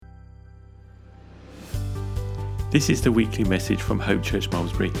This is the weekly message from Hope Church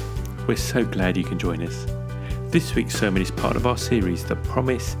Malmesbury. We're so glad you can join us. This week's sermon is part of our series, The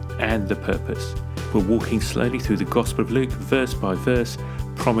Promise and the Purpose. We're walking slowly through the Gospel of Luke, verse by verse,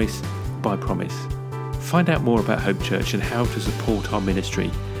 promise by promise. Find out more about Hope Church and how to support our ministry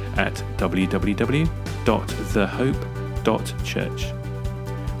at www.thehope.church.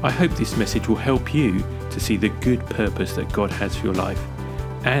 I hope this message will help you to see the good purpose that God has for your life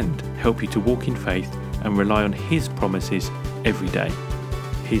and help you to walk in faith and rely on His promises every day.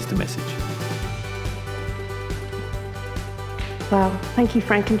 Here's the message. Wow, thank you,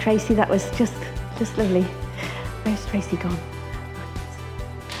 Frank and Tracy. That was just lovely. Where's Tracy gone?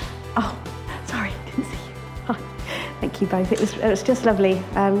 Oh, sorry, didn't see you. Oh, thank you both. It was just lovely.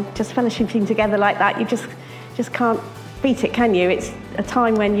 Just fellowshipping together like that. You just can't beat it, can you? It's a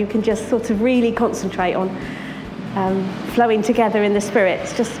time when you can just sort of really concentrate on flowing together in the Spirit.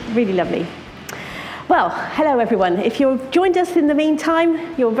 It's just really lovely. Well, hello everyone. If you've joined us in the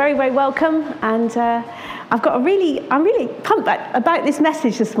meantime, you're very, very welcome. And I'm really pumped about this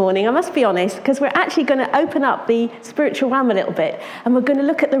message this morning, I must be honest, because we're actually going to open up the spiritual realm a little bit, and we're going to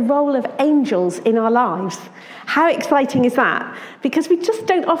look at the role of angels in our lives. How exciting is that? Because we just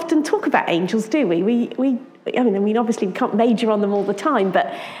don't often talk about angels, do we? I mean, obviously we can't major on them all the time,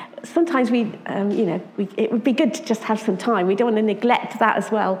 but sometimes it would be good to just have some time. We don't want to neglect that as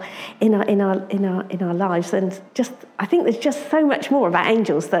well in our lives. And I think there's just so much more about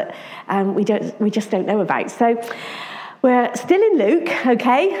angels that we just don't know about. So we're still in Luke,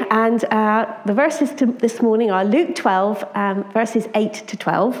 okay? And the verses this morning are Luke 12, verses 8 to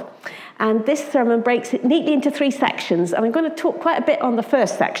 12. And this sermon breaks it neatly into three sections. And I'm going to talk quite a bit on the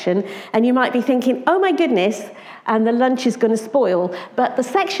first section. And you might be thinking, oh my goodness, and the lunch is going to spoil. But the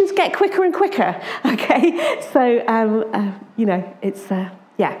sections get quicker and quicker, okay? So, I'm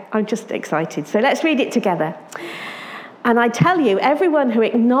just excited. So let's read it together. And I tell you, everyone who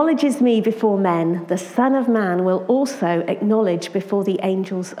acknowledges me before men, the Son of Man will also acknowledge before the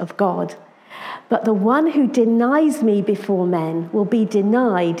angels of God. But the one who denies me before men will be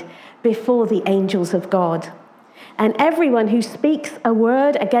denied before the angels of God. And everyone who speaks a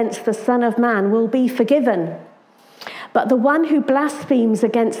word against the Son of Man will be forgiven. But the one who blasphemes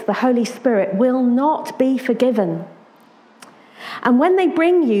against the Holy Spirit will not be forgiven. And when they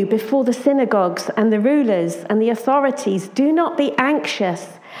bring you before the synagogues and the rulers and the authorities, do not be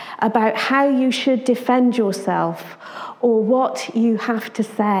anxious about how you should defend yourself or what you have to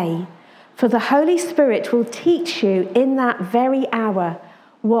say. For the Holy Spirit will teach you in that very hour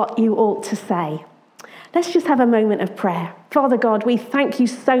what you ought to say. Let's just have a moment of prayer. Father God, we thank you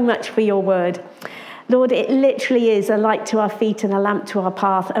so much for your word. Lord, it literally is a light to our feet and a lamp to our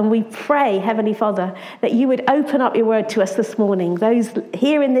path. And we pray, Heavenly Father, that you would open up your word to us this morning, those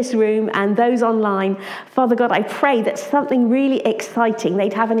here in this room and those online. Father God, I pray that something really exciting,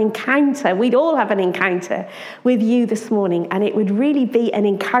 they'd have an encounter, we'd all have an encounter with you this morning. And it would really be an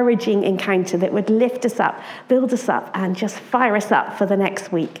encouraging encounter that would lift us up, build us up, and just fire us up for the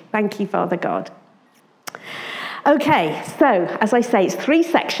next week. Thank you, Father God. Okay, so as I say, it's three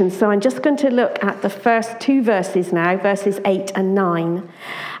sections, so I'm just going to look at the first two verses now, verses 8 and 9.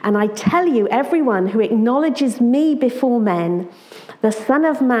 And I tell you, everyone who acknowledges me before men, the Son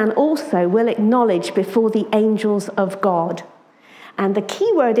of Man also will acknowledge before the angels of God. And the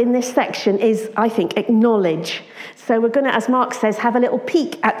key word in this section is, I think, acknowledge. So we're going to, as Mark says, have a little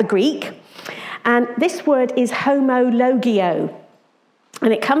peek at the Greek. And this word is homologio.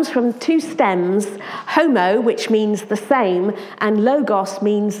 And it comes from two stems, homo, which means the same, and logos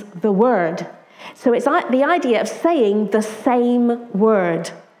means the word. So it's the idea of saying the same word,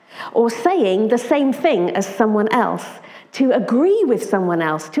 or saying the same thing as someone else, to agree with someone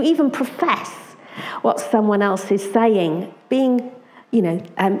else, to even profess what someone else is saying, being,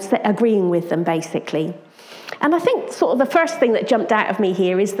 agreeing with them, basically. And I think sort of the first thing that jumped out of me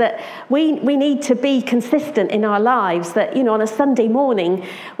here is that we need to be consistent in our lives, that, on a Sunday morning,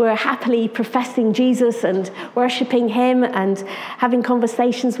 we're happily professing Jesus and worshipping him and having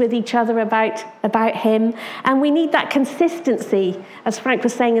conversations with each other about him. And we need that consistency, as Frank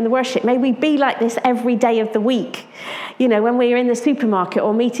was saying in the worship. May we be like this every day of the week. When we're in the supermarket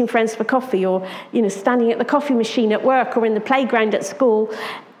or meeting friends for coffee or, standing at the coffee machine at work or in the playground at school.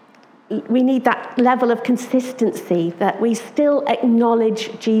 We need that level of consistency, that we still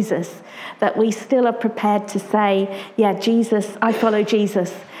acknowledge Jesus, that we still are prepared to say, yeah, Jesus, I follow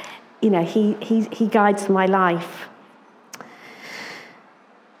Jesus. He guides my life.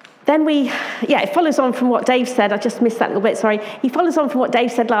 it follows on from what Dave said. I just missed that little bit, sorry. He follows on from what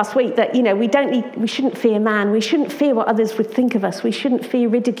Dave said last week, that, we shouldn't fear man. We shouldn't fear what others would think of us. We shouldn't fear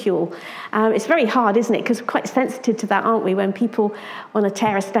ridicule. It's very hard, isn't it? Because we're quite sensitive to that, aren't we? When people want to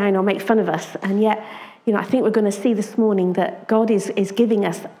tear us down or make fun of us. And yet, I think we're going to see this morning that God is giving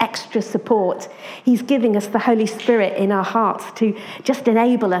us extra support. He's giving us the Holy Spirit in our hearts to just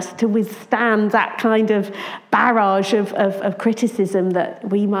enable us to withstand that kind of barrage of criticism that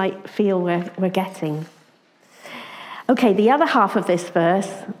we might feel we're getting. Okay, the other half of this verse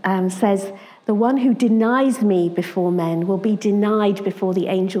says, "The one who denies me before men will be denied before the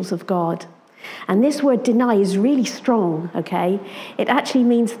angels of God." And this word deny is really strong, okay? It actually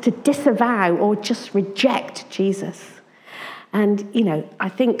means to disavow or just reject Jesus. And, I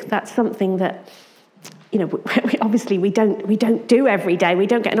think that's something that, obviously we don't do every day. We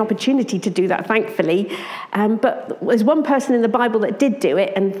don't get an opportunity to do that, thankfully. But there's one person in the Bible that did do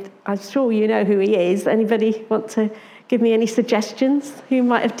it, and I'm sure you know who he is. Anybody want to give me any suggestions? Who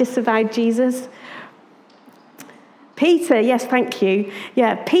might have disavowed Jesus? Peter, yes, thank you.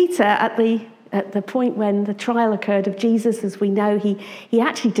 Yeah, Peter, at the point when the trial occurred of Jesus, as we know, he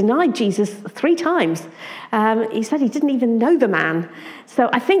actually denied Jesus 3 times. He said he didn't even know the man. So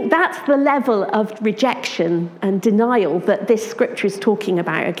I think that's the level of rejection and denial that this scripture is talking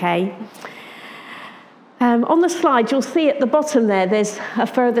about, okay? On the slide, you'll see at the bottom there's a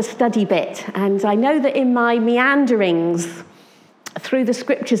further study bit. And I know that in my meanderings through the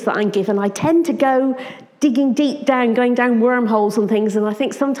scriptures that I'm given, I tend to go digging deep down, going down wormholes and things, and I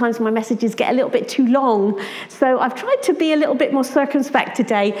think sometimes my messages get a little bit too long. So I've tried to be a little bit more circumspect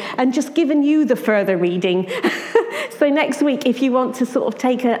today and just given you the further reading. So next week, if you want to sort of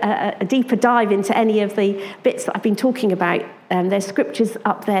take a deeper dive into any of the bits that I've been talking about, there's scriptures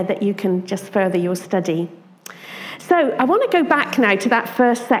up there that you can just further your study. So I want to go back now to that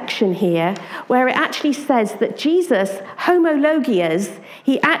first section here, where it actually says that Jesus, homologias,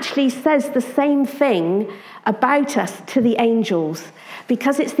 he actually says the same thing about us to the angels,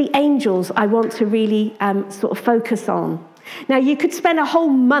 because it's the angels I want to really sort of focus on. Now, you could spend a whole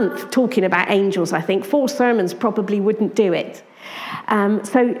month talking about angels, I think. 4 sermons probably wouldn't do it.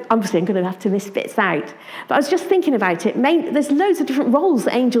 So obviously I'm going to have to miss bits out. But I was just thinking about it. There's loads of different roles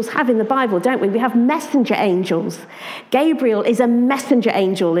that angels have in the Bible, don't we? We have messenger angels. Gabriel is a messenger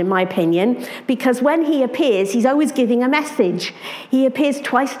angel, in my opinion, because when he appears, he's always giving a message. He appears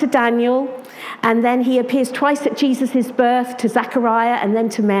twice to Daniel, and then he appears twice at Jesus' birth, to Zechariah, and then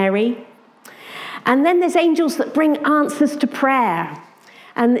to Mary. And then there's angels that bring answers to prayer.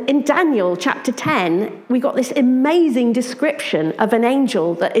 And in Daniel chapter 10, we got this amazing description of an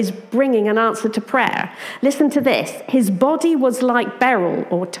angel that is bringing an answer to prayer. Listen to this. His body was like beryl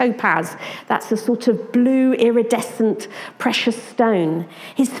or topaz. That's a sort of blue, iridescent, precious stone.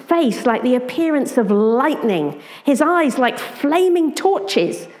 His face like the appearance of lightning. His eyes like flaming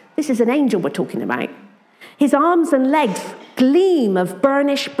torches. This is an angel we're talking about. His arms and legs gleam of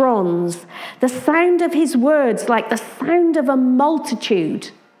burnished bronze. The sound of his words like the sound of a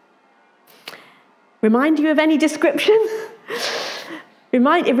multitude. Remind you of any description?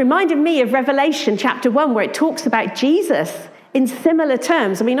 It reminded me of Revelation chapter 1, where it talks about Jesus in similar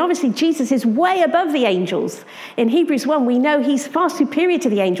terms. I mean, obviously, Jesus is way above the angels. In Hebrews 1, we know he's far superior to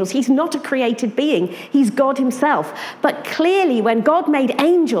the angels. He's not a created being. He's God himself. But clearly, when God made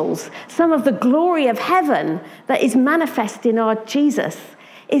angels, some of the glory of heaven that is manifest in our Jesus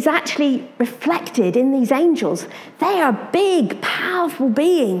is actually reflected in these angels. They are big, powerful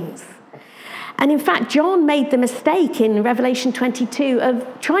beings. And in fact, John made the mistake in Revelation 22 of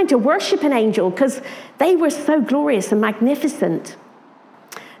trying to worship an angel because they were so glorious and magnificent.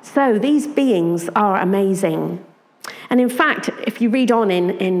 So these beings are amazing. And in fact, if you read on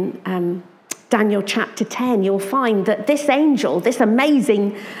in Daniel chapter 10, you'll find that this angel, this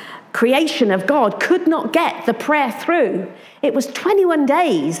amazing creation of God, could not get the prayer through. It was 21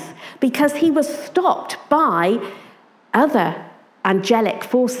 days because he was stopped by other angelic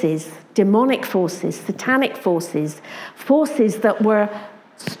forces, demonic forces, satanic forces, forces that were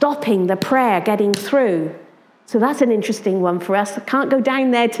stopping the prayer getting through. So that's an interesting one for us. I can't go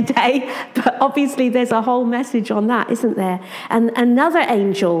down there today, but obviously there's a whole message on that, isn't there? And another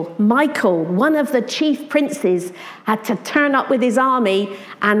angel, Michael, one of the chief princes, had to turn up with his army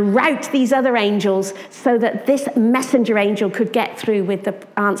and rout these other angels so that this messenger angel could get through with the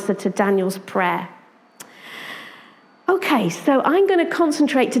answer to Daniel's prayer. Okay, so I'm going to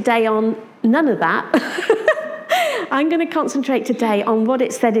concentrate today on none of that. I'm going to concentrate today on what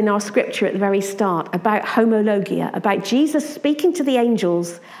it said in our scripture at the very start about homologia, about Jesus speaking to the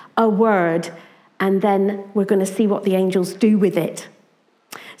angels a word, and then we're going to see what the angels do with it.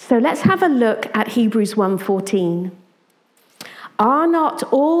 So let's have a look at Hebrews 1:14. Are not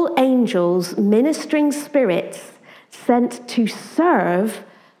all angels ministering spirits sent to serve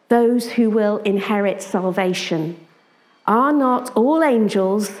those who will inherit salvation? Are not all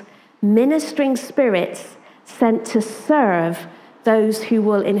angels ministering spirits sent to serve those who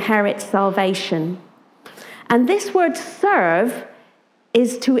will inherit salvation? And this word serve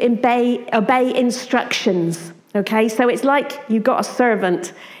is to obey instructions. Okay, so it's like you've got a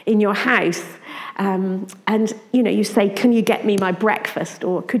servant in your house, and you say, "Can you get me my breakfast?"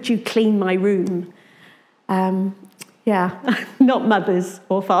 or "Could you clean my room?" Not mothers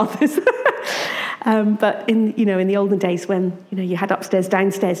or fathers, but in the olden days when you had upstairs,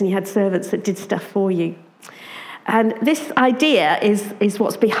 downstairs, and you had servants that did stuff for you. And this idea is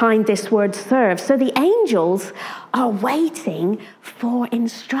what's behind this word serve. So the angels are waiting for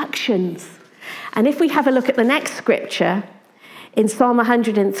instructions. And if we have a look at the next scripture, in Psalm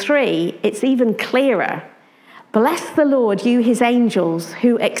 103, it's even clearer. Bless the Lord, you his angels,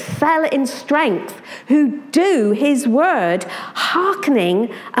 who excel in strength, who do his word, hearkening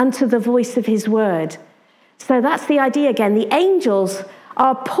unto the voice of his word. So that's the idea again. The angels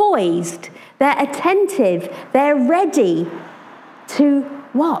are poised, they're attentive, they're ready to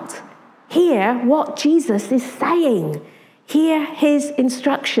what? Hear what Jesus is saying. Hear his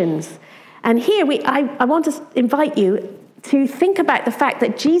instructions. And here I want to invite you to think about the fact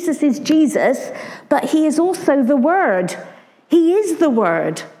that Jesus is Jesus, but he is also the Word. He is the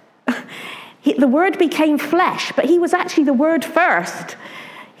Word. The Word became flesh, but he was actually the Word first.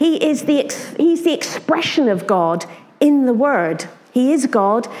 He's the expression of God in the Word. He is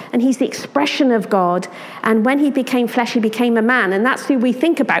God, and he's the expression of God. And when he became flesh, he became a man. And that's who we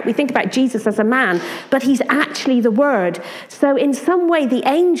think about. We think about Jesus as a man, but he's actually the Word. So in some way, the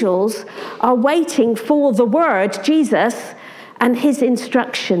angels are waiting for the Word, Jesus, and his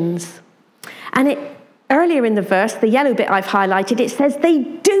instructions. And earlier in the verse, the yellow bit I've highlighted, it says they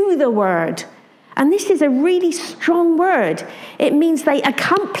do the Word. And this is a really strong word. It means they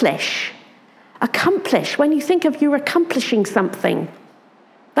accomplish. Accomplish. When you think of you're accomplishing something,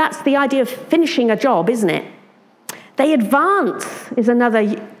 that's the idea of finishing a job, isn't it? They advance is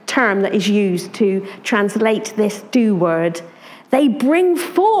another term that is used to translate this do word. They bring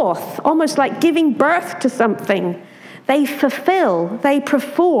forth, almost like giving birth to something. They fulfill, they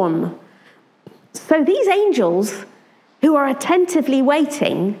perform. So these angels who are attentively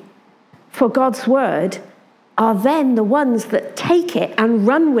waiting for God's word are then the ones that take it and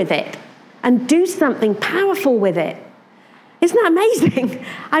run with it and do something powerful with it. Isn't that amazing?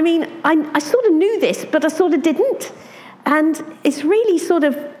 I mean, I sort of knew this, but I sort of didn't. And it's really sort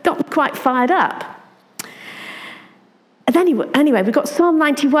of got me quite fired up. And anyway, we've got Psalm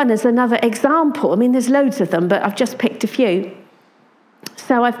 91 as another example. I mean, there's loads of them, but I've just picked a few.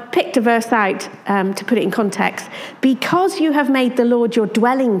 So I've picked a verse out to put it in context. Because you have made the Lord your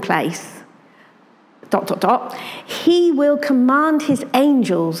dwelling place, ... he will command his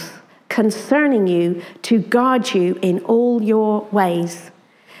angels concerning you to guard you in all your ways.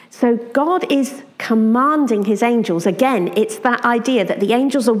 So God is commanding his angels. Again, it's that idea that the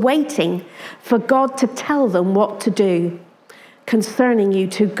angels are waiting for God to tell them what to do concerning you,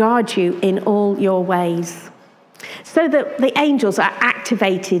 to guard you in all your ways. So that the angels are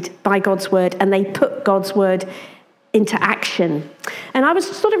activated by God's word and they put God's word into action. And I was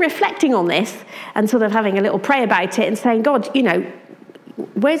sort of reflecting on this and sort of having a little pray about it and saying, God,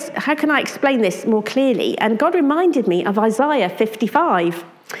 how can I explain this more clearly? And God reminded me of Isaiah 55.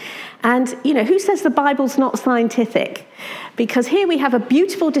 And, who says the Bible's not scientific? Because here we have a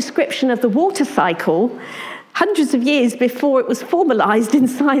beautiful description of the water cycle hundreds of years before it was formalized in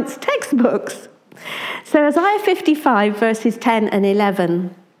science textbooks. So Isaiah 55, verses 10 and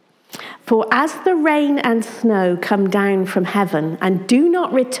 11. For as the rain and snow come down from heaven and do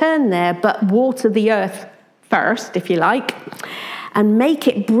not return there, but water the earth first, if you like, and make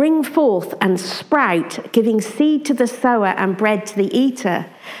it bring forth and sprout, giving seed to the sower and bread to the eater,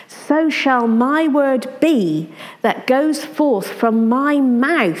 so shall my word be that goes forth from my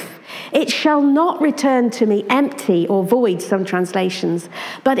mouth. It shall not return to me empty or void, some translations,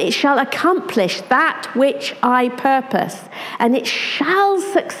 but it shall accomplish that which I purpose, and it shall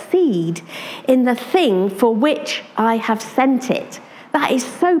succeed in the thing for which I have sent it. That is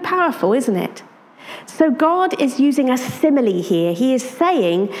so powerful, isn't it? So God is using a simile here. He is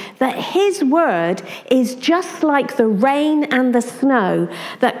saying that his word is just like the rain and the snow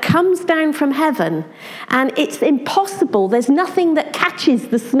that comes down from heaven. And it's impossible. There's nothing that catches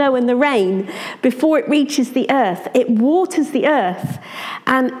the snow and the rain before it reaches the earth. It waters the earth.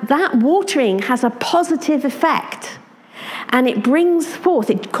 And that watering has a positive effect. and it brings forth,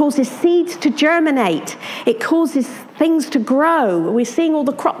 it causes seeds to germinate, it causes things to grow. We're seeing all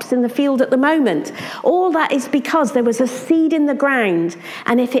the crops in the field at the moment. All that is because there was a seed in the ground,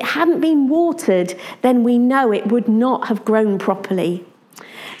 and if it hadn't been watered, then we know it would not have grown properly.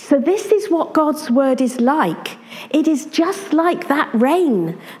 So this is what God's word is like. It is just like that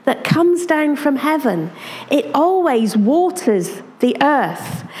rain that comes down from heaven. It always waters the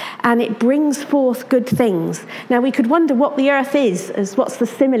earth and it brings forth good things. Now we could wonder what the earth is, as what's the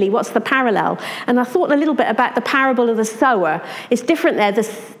simile, what's the parallel. And I thought a little bit about the parable of the sower. It's different there.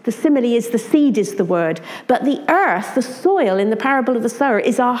 The simile is the seed is the word. But the earth, the soil in the parable of the sower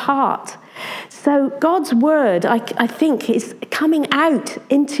is our heart. So God's word, I think, is coming out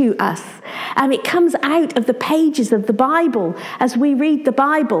into us. And it comes out of the pages of the Bible as we read the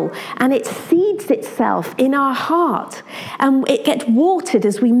Bible. And it seeds itself in our heart. And it gets watered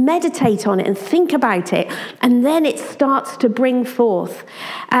as we meditate on it and think about it. And then it starts to bring forth.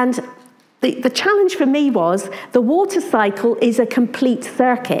 And the challenge for me was the water cycle is a complete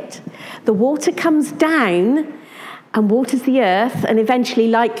circuit. The water comes down and waters the earth, and eventually,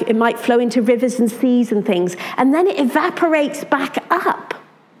 like, it might flow into rivers and seas and things, and then it evaporates back up.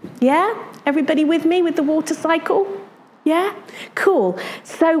 Yeah? Everybody with me with the water cycle? Yeah? Cool.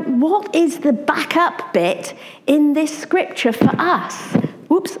 So what is the backup bit in this scripture for us?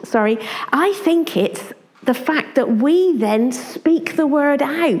 I think it's the fact that we then speak the word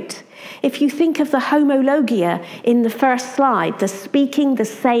out. If you think of the homologia in the first slide, the speaking the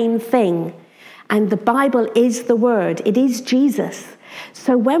same thing. And the Bible is the word. It is Jesus.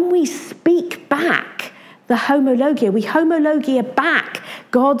 So when we speak back the homologia, we homologia back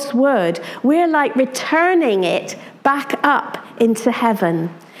God's word. We're like returning it back up into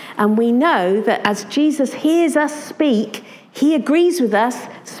heaven. And we know that as Jesus hears us speak, he agrees with us,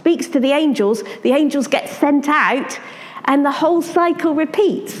 speaks to the angels get sent out, and the whole cycle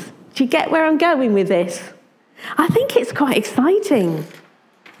repeats. Do you get where I'm going with this? I think it's quite exciting.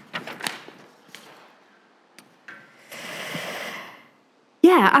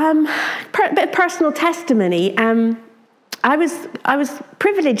 Yeah, a bit of personal testimony. I was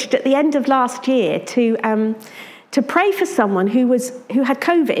privileged at the end of last year to pray for someone who had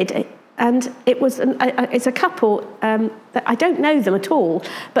COVID, and it's a couple that I don't know them at all,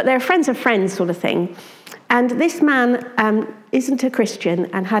 but they're friends of friends sort of thing. And this man isn't a Christian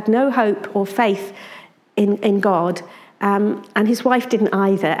and had no hope or faith in God. And his wife didn't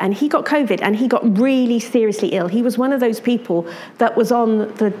either. And he got COVID and he got really seriously ill. He was one of those people that was on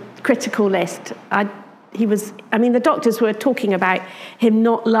the critical list. The doctors were talking about him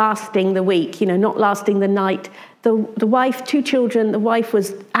not lasting the week, not lasting the night. The wife, 2 children, the wife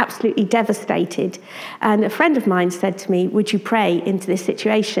was absolutely devastated. And a friend of mine said to me, would you pray into this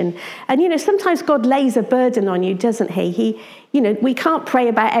situation? And, sometimes God lays a burden on you, doesn't he? We can't pray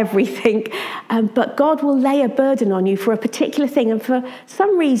about everything, but God will lay a burden on you for a particular thing. And for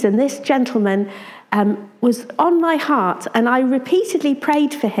some reason, this gentleman was on my heart, and I repeatedly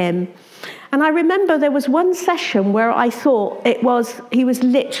prayed for him. And I remember there was one session where I thought he was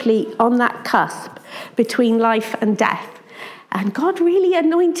literally on that cusp between life and death. And God really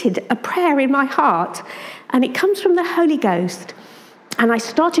anointed a prayer in my heart, and it comes from the Holy Ghost. And I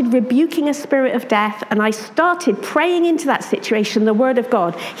started rebuking a spirit of death, and I started praying into that situation the word of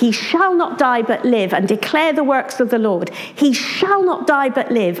God. He shall not die but live and declare the works of the Lord. He shall not die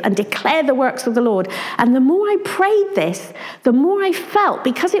but live and declare the works of the Lord. And the more I prayed this, the more I felt,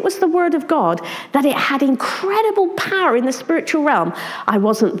 because it was the word of God, that it had incredible power in the spiritual realm. I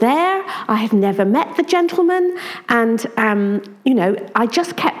wasn't there. I had never met the gentleman. And, I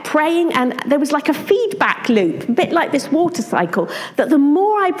just kept praying, and there was like a feedback loop, a bit like this water cycle, that the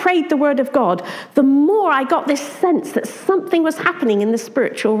more I prayed the word of God, the more I got this sense that something was happening in the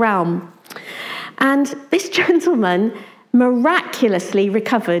spiritual realm. And this gentleman miraculously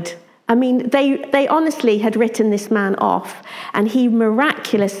recovered. I mean, they honestly had written this man off, and he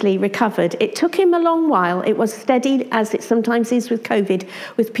miraculously recovered. It took him a long while. It was steady, as it sometimes is with COVID,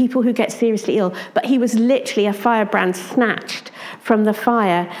 with people who get seriously ill. But he was literally a firebrand snatched from the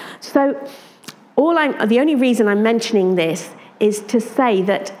fire. So the only reason I'm mentioning this is to say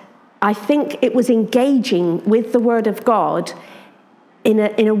that I think it was engaging with the word of God in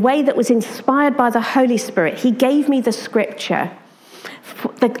a way that was inspired by the Holy Spirit. He gave me the scripture,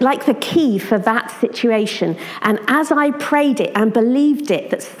 like the key for that situation. And as I prayed it and believed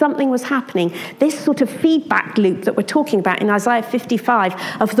it, that something was happening, this sort of feedback loop that we're talking about in Isaiah 55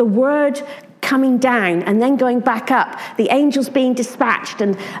 of the word coming down and then going back up, the angels being dispatched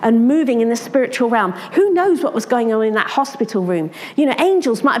and moving in the spiritual realm. Who knows what was going on in that hospital room?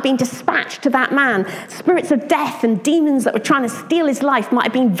 Angels might have been dispatched to that man. Spirits of death and demons that were trying to steal his life might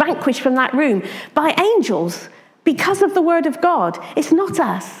have been vanquished from that room by angels because of the word of God. It's not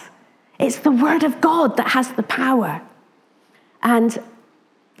us. It's the word of God that has the power. And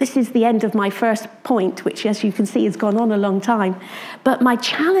this is the end of my first point, which, as you can see, has gone on a long time. But my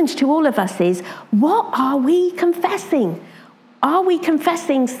challenge to all of us is, what are we confessing? Are we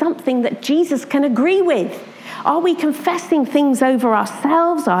confessing something that Jesus can agree with? Are we confessing things over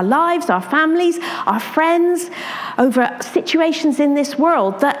ourselves, our lives, our families, our friends, over situations in this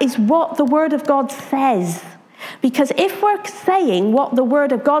world? That is what the Word of God says. Because if we're saying what the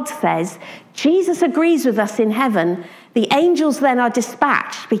Word of God says, Jesus agrees with us in heaven. The angels then are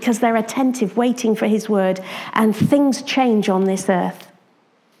dispatched because they're attentive, waiting for his word, and things change on this earth.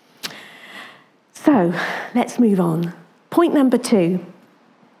 So let's move on. Point number 2,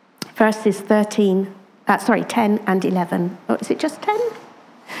 verses 10 and 11. Oh, is it just 10?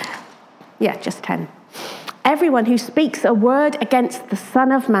 Yeah, just 10. Everyone who speaks a word against the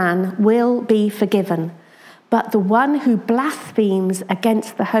Son of Man will be forgiven, but the one who blasphemes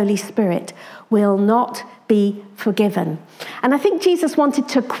against the Holy Spirit will not be forgiven. And I think Jesus wanted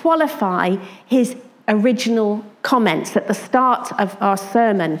to qualify his original comments at the start of our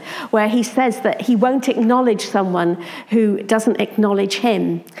sermon, where he says that he won't acknowledge someone who doesn't acknowledge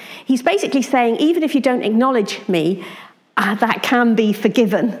him. He's basically saying, even if you don't acknowledge me, that can be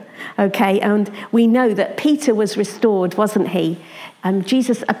forgiven. Okay, and we know that Peter was restored, wasn't he?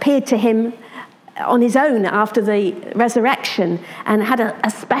 Jesus appeared to him on his own after the resurrection and had a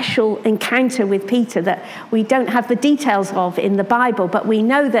special encounter with Peter that we don't have the details of in the Bible, but we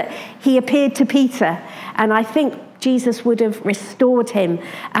know that he appeared to Peter, and I think Jesus would have restored him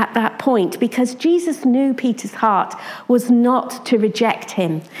at that point because Jesus knew Peter's heart was not to reject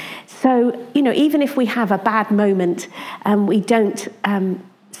him. So, even if we have a bad moment and we don't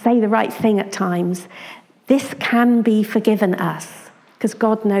say the right thing at times, this can be forgiven us because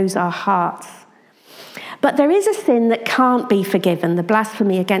God knows our hearts. But there is a sin that can't be forgiven, the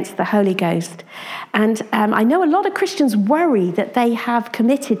blasphemy against the Holy Ghost. And I know a lot of Christians worry that they have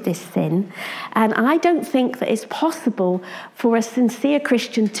committed this sin. And I don't think that it's possible for a sincere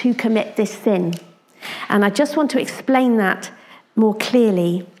Christian to commit this sin. And I just want to explain that more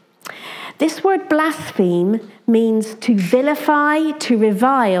clearly. This word blaspheme means to vilify, to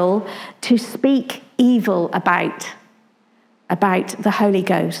revile, to speak evil about the Holy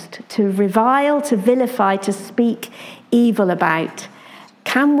Ghost, to revile, to vilify, to speak evil about.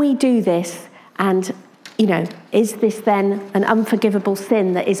 Can we do this? And, is this then an unforgivable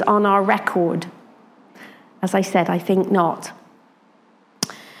sin that is on our record? As I said, I think not.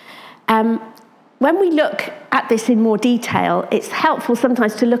 When we look at this in more detail, it's helpful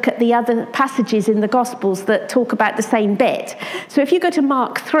sometimes to look at the other passages in the Gospels that talk about the same bit. So if you go to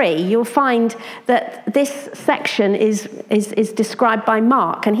Mark 3, you'll find that this section is described by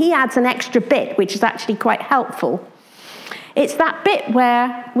Mark, and he adds an extra bit, which is actually quite helpful. It's that bit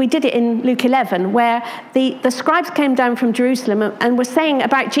where, we did it in Luke 11, where the scribes came down from Jerusalem and were saying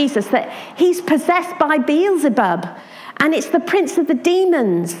about Jesus that he's possessed by Beelzebub, and it's the prince of the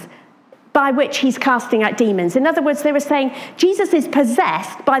demons by which he's casting out demons. In other words, they were saying Jesus is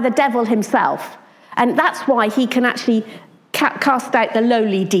possessed by the devil himself, and that's why he can actually cast out the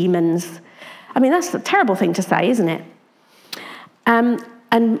lowly demons. I mean, that's a terrible thing to say, isn't it?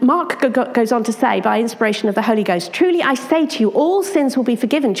 And Mark goes on to say, by inspiration of the Holy Ghost, "Truly I say to you, all sins will be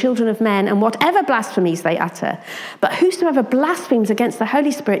forgiven children of men, and whatever blasphemies they utter. But whosoever blasphemes against the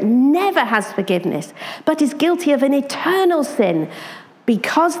Holy Spirit never has forgiveness, but is guilty of an eternal sin,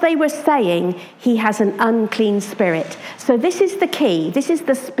 because they were saying he has an unclean spirit." So this is the key. This is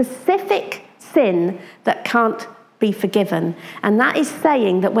the specific sin that can't be forgiven. And that is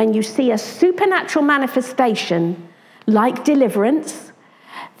saying that when you see a supernatural manifestation like deliverance,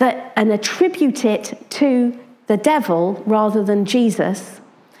 and attribute it to the devil rather than Jesus,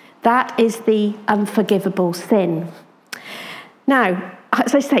 that is the unforgivable sin. Now,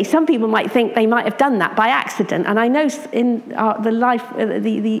 as I say, some people might think they might have done that by accident, and I know in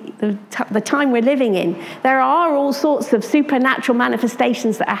the time we're living in, there are all sorts of supernatural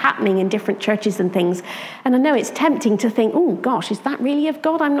manifestations that are happening in different churches and things, and I know it's tempting to think, oh gosh, is that really of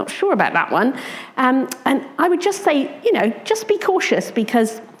God? I'm not sure about that one. And I would just say, just be cautious,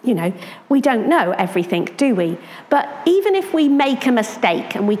 because we don't know everything, do we? But even if we make a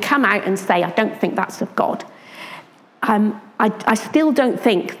mistake and we come out and say, I don't think that's of God, I still don't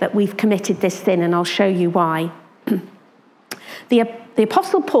think that we've committed this sin, and I'll show you why. The the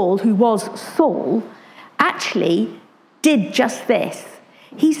Apostle Paul, who was Saul, actually did just this.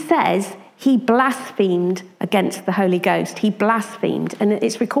 He says he blasphemed against the Holy Ghost. He blasphemed. And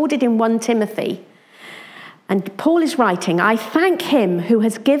it's recorded in 1 Timothy. And Paul is writing, I thank him who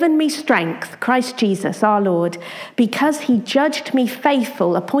has given me strength, Christ Jesus our Lord, because he judged me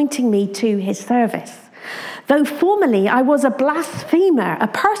faithful, appointing me to his service. Though formerly I was a blasphemer, a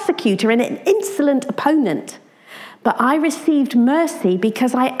persecutor, and an insolent opponent, but I received mercy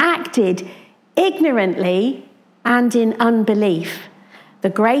because I acted ignorantly and in unbelief. The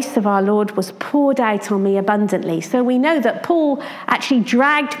grace of our Lord was poured out on me abundantly. So we know that Paul actually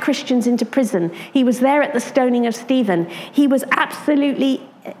dragged Christians into prison. He was there at the stoning of Stephen. He was absolutely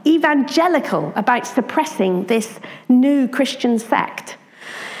evangelical about suppressing this new Christian sect.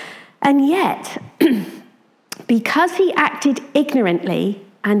 And yet, because he acted ignorantly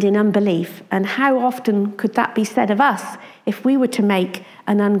and in unbelief, and how often could that be said of us if we were to make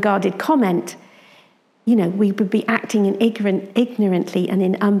an unguarded comment? We would be acting in ignorantly and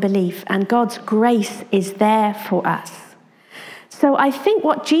in unbelief, and God's grace is there for us. So I think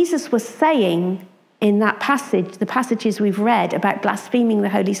what Jesus was saying in that passage, the passages we've read about blaspheming the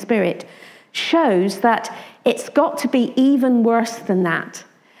Holy Spirit, shows that it's got to be even worse than that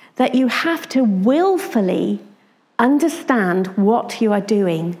you have to willfully understand what you are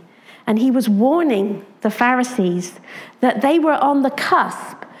doing. And he was warning the Pharisees that they were on the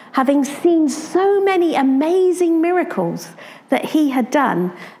cusp, having seen so many amazing miracles that he had done,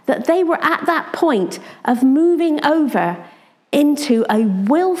 that they were at that point of moving over into a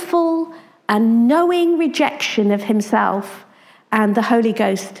willful and knowing rejection of himself and the Holy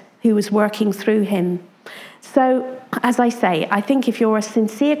Ghost who was working through him. So, as I say, I think if you're a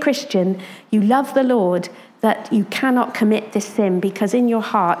sincere Christian, you love the Lord, that you cannot commit this sin, because in your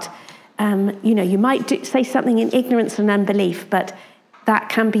heart, you might say something in ignorance and unbelief, but that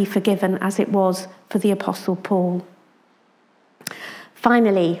can be forgiven, as it was for the Apostle Paul.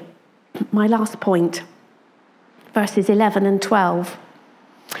 Finally, my last point, verses 11 and 12.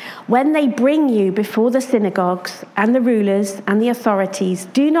 When they bring you before the synagogues and the rulers and the authorities,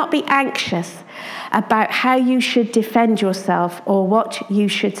 do not be anxious about how you should defend yourself or what you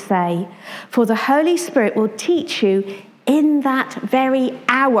should say, for the Holy Spirit will teach you in that very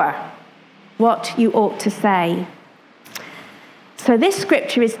hour what you ought to say. So this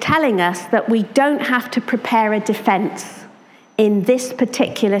scripture is telling us that we don't have to prepare a defense in this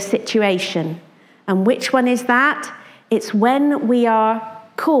particular situation. And which one is that? It's when we are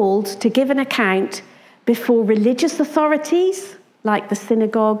called to give an account before religious authorities, like the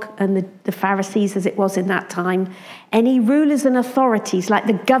synagogue and the Pharisees as it was in that time, any rulers and authorities, like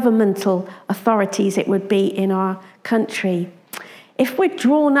the governmental authorities it would be in our country. If we're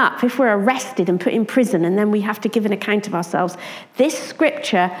drawn up, if we're arrested and put in prison, and then we have to give an account of ourselves, this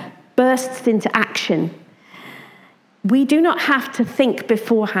scripture bursts into action. We do not have to think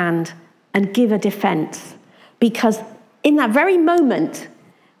beforehand and give a defense, because in that very moment,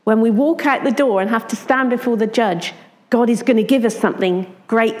 when we walk out the door and have to stand before the judge, God is going to give us something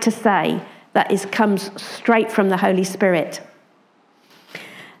great to say that comes straight from the Holy Spirit.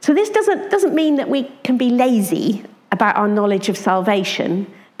 So this doesn't mean that we can be lazy about our knowledge of salvation,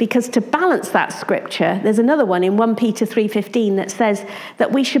 because to balance that scripture, there's another one in 1 Peter 3:15 that says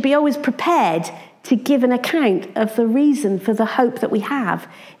that we should be always prepared to give an account of the reason for the hope that we have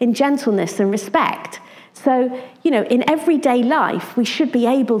in gentleness and respect. So, in everyday life, we should be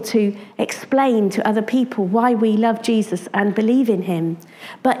able to explain to other people why we love Jesus and believe in him.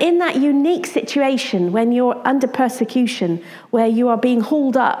 But in that unique situation, when you're under persecution, where you are being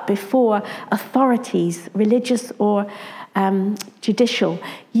hauled up before authorities, religious or judicial,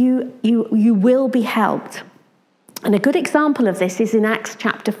 you will be helped. And a good example of this is in Acts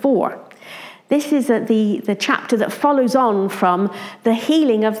chapter 4. This is the chapter that follows on from the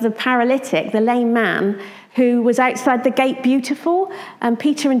healing of the paralytic, the lame man, who was outside the gate beautiful. And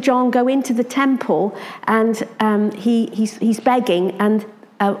Peter and John go into the temple, and he's begging, and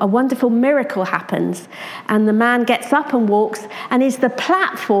a wonderful miracle happens. And the man gets up and walks, and is the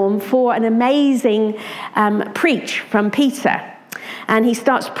platform for an amazing preach from Peter. And he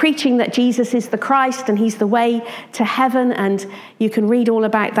starts preaching that Jesus is the Christ and he's the way to heaven. And you can read all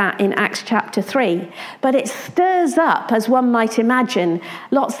about that in Acts chapter 3. But it stirs up, as one might imagine,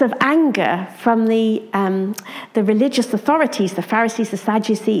 lots of anger from the religious authorities, the Pharisees, the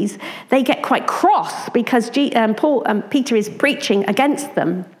Sadducees. They get quite cross because Peter is preaching against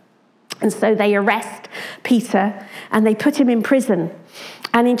them. And so they arrest Peter and they put him in prison.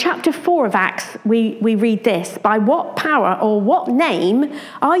 And in chapter 4 of Acts, we read this: by what power or what name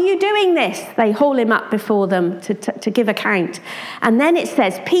are you doing this? They haul him up before them to give account. And then it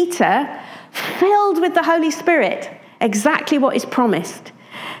says, Peter, filled with the Holy Spirit, exactly what is promised,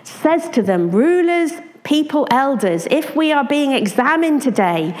 says to them, rulers, people, elders, if we are being examined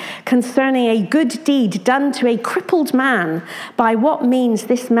today concerning a good deed done to a crippled man, by what means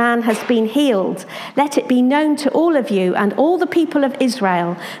this man has been healed, let it be known to all of you and all the people of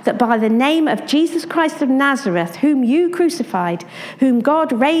Israel that by the name of Jesus Christ of Nazareth, whom you crucified, whom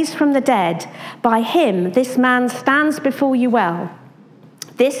God raised from the dead, by him this man stands before you well.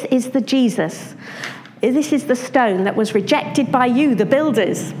 This is the Jesus. This is the stone that was rejected by you, the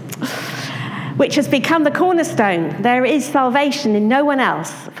builders, which has become the cornerstone. There is salvation in no one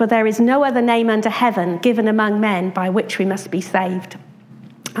else, for there is no other name under heaven given among men by which we must be saved.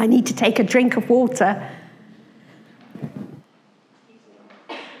 I need to take a drink of water.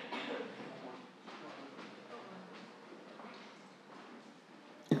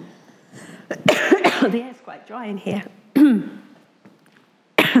 The air's quite dry in here.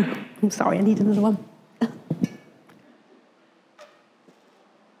 I'm sorry, I need another one.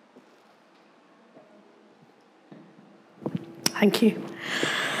 Thank you.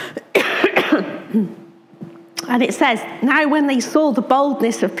 And it says, now when they saw the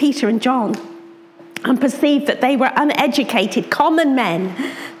boldness of Peter and John and perceived that they were uneducated, common men,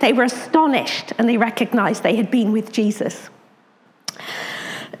 they were astonished and they recognized they had been with Jesus.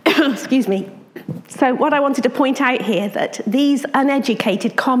 Excuse me. So what I wanted to point out here, that these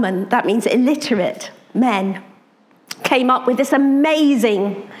uneducated, common, that means illiterate men, came up with this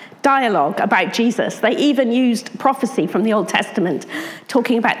amazing dialogue about Jesus. They even used prophecy from the Old Testament,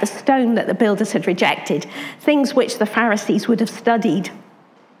 talking about the stone that the builders had rejected, things which the Pharisees would have studied.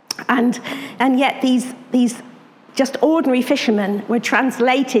 And yet these just ordinary fishermen were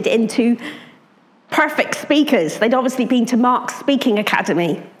translated into perfect speakers. They'd obviously been to Mark's speaking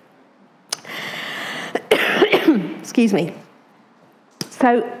academy. Excuse me.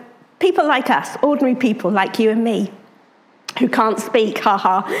 So people like us, ordinary people like you and me, who can't speak,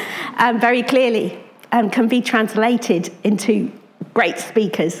 very clearly, can be translated into great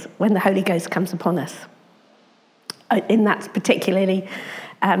speakers when the Holy Ghost comes upon us, in that particularly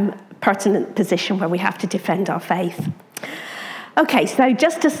pertinent position where we have to defend our faith. Okay, so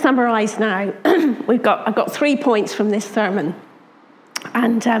just to summarize now, I've got 3 points from this sermon,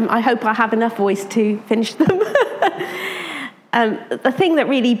 and I hope I have enough voice to finish them. The thing that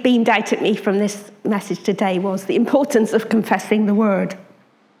really beamed out at me from this message today was the importance of confessing the word.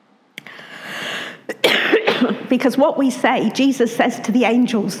 Because what we say, Jesus says to the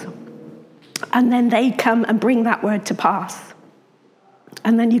angels, and then they come and bring that word to pass.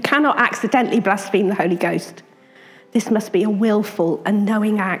 And then you cannot accidentally blaspheme the Holy Ghost. This must be a willful and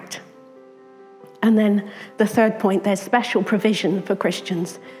knowing act. And then the third point, there's special provision for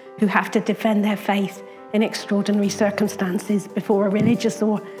Christians who have to defend their faith in extraordinary circumstances before a religious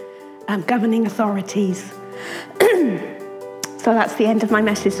or governing authorities. So that's the end of my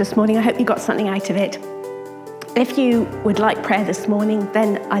message this morning. I hope you got something out of it. If you would like prayer this morning,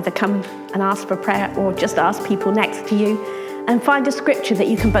 then either come and ask for prayer or just ask people next to you and find a scripture that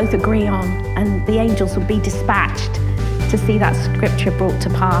you can both agree on, and the angels will be dispatched to see that scripture brought to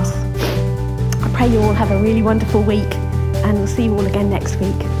pass. I pray you all have a really wonderful week, and we'll see you all again next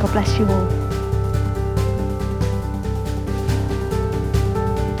week. God bless you all.